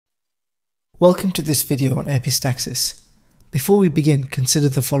Welcome to this video on Epistaxis. Before we begin, consider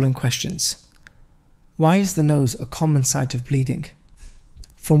the following questions. Why is the nose a common site of bleeding?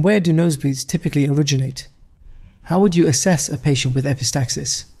 From where do nosebleeds typically originate? How would you assess a patient with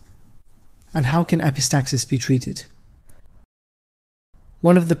epistaxis? And how can epistaxis be treated?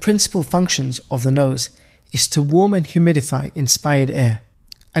 One of the principal functions of the nose is to warm and humidify inspired air,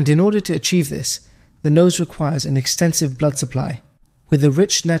 and in order to achieve this, the nose requires an extensive blood supply, with a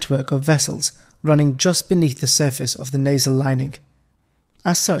rich network of vessels running just beneath the surface of the nasal lining.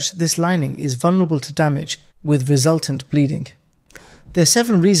 As such, this lining is vulnerable to damage with resultant bleeding. There are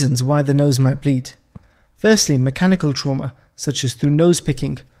several reasons why the nose might bleed. Firstly, mechanical trauma, such as through nose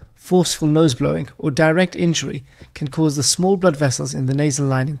picking, forceful nose blowing, or direct injury can cause the small blood vessels in the nasal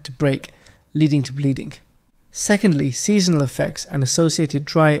lining to break, leading to bleeding. Secondly, seasonal effects and associated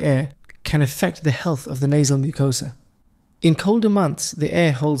dry air can affect the health of the nasal mucosa. In colder months, the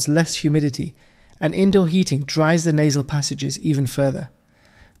air holds less humidity, and indoor heating dries the nasal passages even further.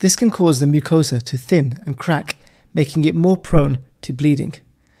 This can cause the mucosa to thin and crack, making it more prone to bleeding.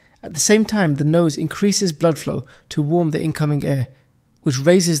 At the same time, the nose increases blood flow to warm the incoming air, which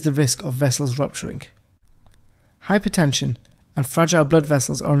raises the risk of vessels rupturing. Hypertension and fragile blood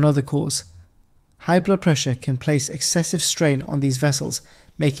vessels are another cause. High blood pressure can place excessive strain on these vessels,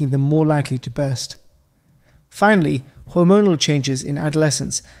 making them more likely to burst. Finally, hormonal changes in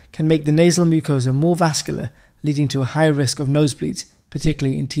adolescence can make the nasal mucosa more vascular, leading to a higher risk of nosebleeds,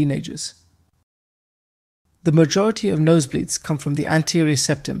 particularly in teenagers. The majority of nosebleeds come from the anterior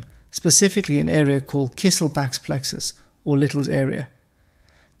septum, specifically an area called Kisselbach's plexus, or Little's area.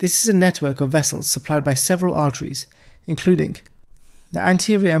 This is a network of vessels supplied by several arteries, including the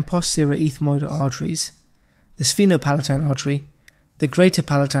anterior and posterior ethmoidal arteries, the sphenopalatine artery, the greater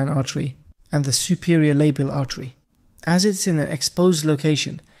palatine artery, and the superior labial artery. As it's in an exposed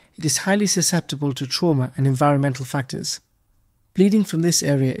location, it is highly susceptible to trauma and environmental factors. Bleeding from this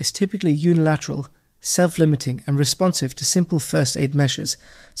area is typically unilateral, self-limiting, and responsive to simple first aid measures,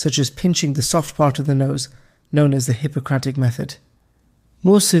 such as pinching the soft part of the nose, known as the Hippocratic method.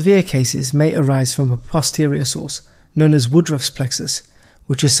 More severe cases may arise from a posterior source, known as Woodruff's plexus,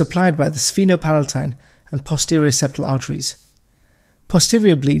 which is supplied by the sphenopalatine and posterior septal arteries.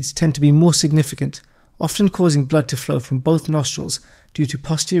 Posterior bleeds tend to be more significant, often causing blood to flow from both nostrils due to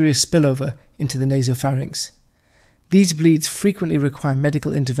posterior spillover into the nasopharynx. These bleeds frequently require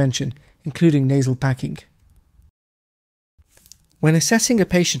medical intervention, including nasal packing. When assessing a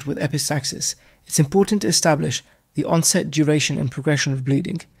patient with epistaxis, it's important to establish the onset, duration, and progression of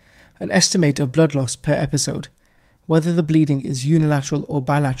bleeding, an estimate of blood loss per episode, whether the bleeding is unilateral or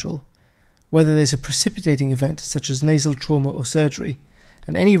bilateral, whether there's a precipitating event such as nasal trauma or surgery,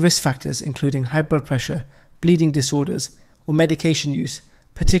 and any risk factors including high blood pressure, bleeding disorders, or medication use,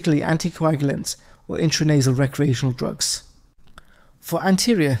 particularly anticoagulants or intranasal recreational drugs. For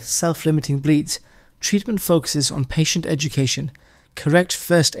anterior self-limiting bleeds, treatment focuses on patient education, correct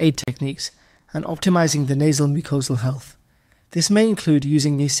first aid techniques, and optimizing the nasal mucosal health. This may include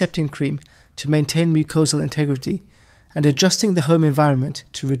using Naseptin cream to maintain mucosal integrity and adjusting the home environment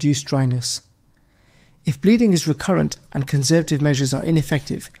to reduce dryness. If bleeding is recurrent and conservative measures are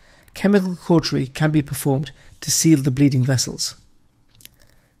ineffective, chemical cautery can be performed to seal the bleeding vessels.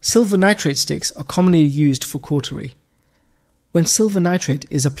 Silver nitrate sticks are commonly used for cautery. When silver nitrate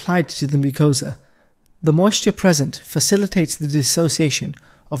is applied to the mucosa, the moisture present facilitates the dissociation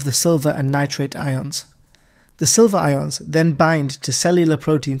of the silver and nitrate ions. The silver ions then bind to cellular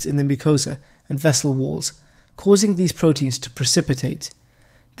proteins in the mucosa and vessel walls, causing these proteins to precipitate.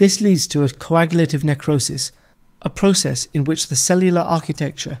 This leads to a coagulative necrosis, a process in which the cellular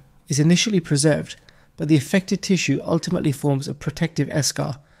architecture is initially preserved, but the affected tissue ultimately forms a protective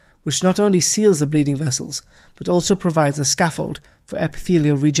eschar, which not only seals the bleeding vessels, but also provides a scaffold for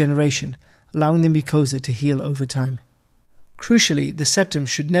epithelial regeneration, allowing the mucosa to heal over time. Crucially, the septum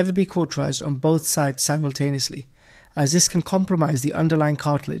should never be cauterized on both sides simultaneously, as this can compromise the underlying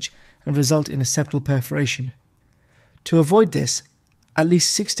cartilage and result in a septal perforation. To avoid this, at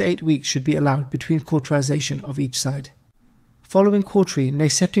least 6 to 8 weeks should be allowed between cauterization of each side. Following cautery,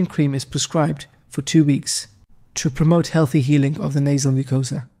 Naseptin cream is prescribed for 2 weeks to promote healthy healing of the nasal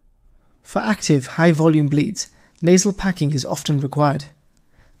mucosa. For active, high-volume bleeds, nasal packing is often required.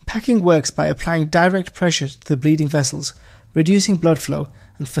 Packing works by applying direct pressure to the bleeding vessels, reducing blood flow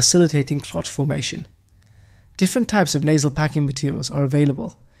and facilitating clot formation. Different types of nasal packing materials are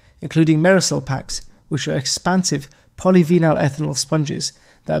available, including Merocel packs, which are expansive polyvinyl ethanol sponges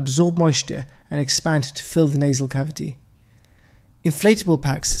that absorb moisture and expand to fill the nasal cavity. Inflatable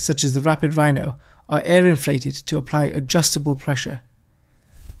packs, such as the Rapid Rhino, are air inflated to apply adjustable pressure.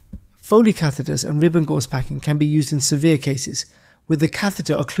 Foley catheters and ribbon gauze packing can be used in severe cases, with the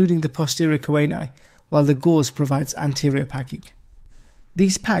catheter occluding the posterior choanae while the gauze provides anterior packing.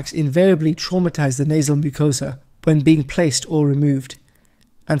 These packs invariably traumatize the nasal mucosa when being placed or removed,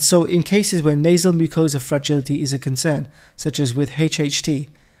 and so in cases where nasal mucosa fragility is a concern, such as with HHT,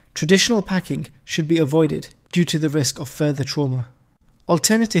 traditional packing should be avoided due to the risk of further trauma.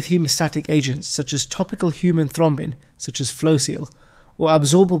 Alternative hemostatic agents such as topical human thrombin, such as FlowSeal, or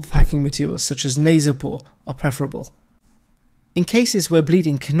absorbable packing materials such as Nasopore are preferable. In cases where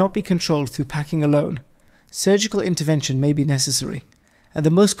bleeding cannot be controlled through packing alone, surgical intervention may be necessary, and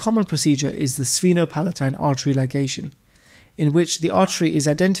the most common procedure is the sphenopalatine artery ligation, in which the artery is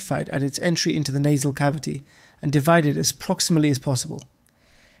identified at its entry into the nasal cavity and divided as proximally as possible.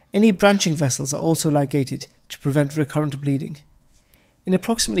 Any branching vessels are also ligated to prevent recurrent bleeding. In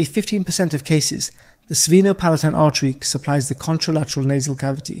approximately 15% of cases, the sphenopalatine artery supplies the contralateral nasal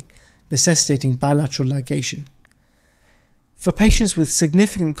cavity, necessitating bilateral ligation. For patients with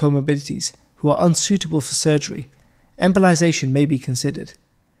significant comorbidities who are unsuitable for surgery, embolization may be considered.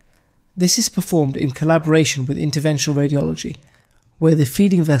 This is performed in collaboration with interventional radiology, where the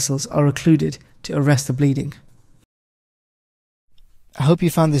feeding vessels are occluded to arrest the bleeding. I hope you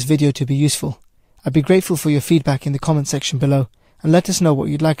found this video to be useful. I'd be grateful for your feedback in the comment section below, and let us know what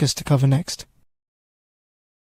you'd like us to cover next.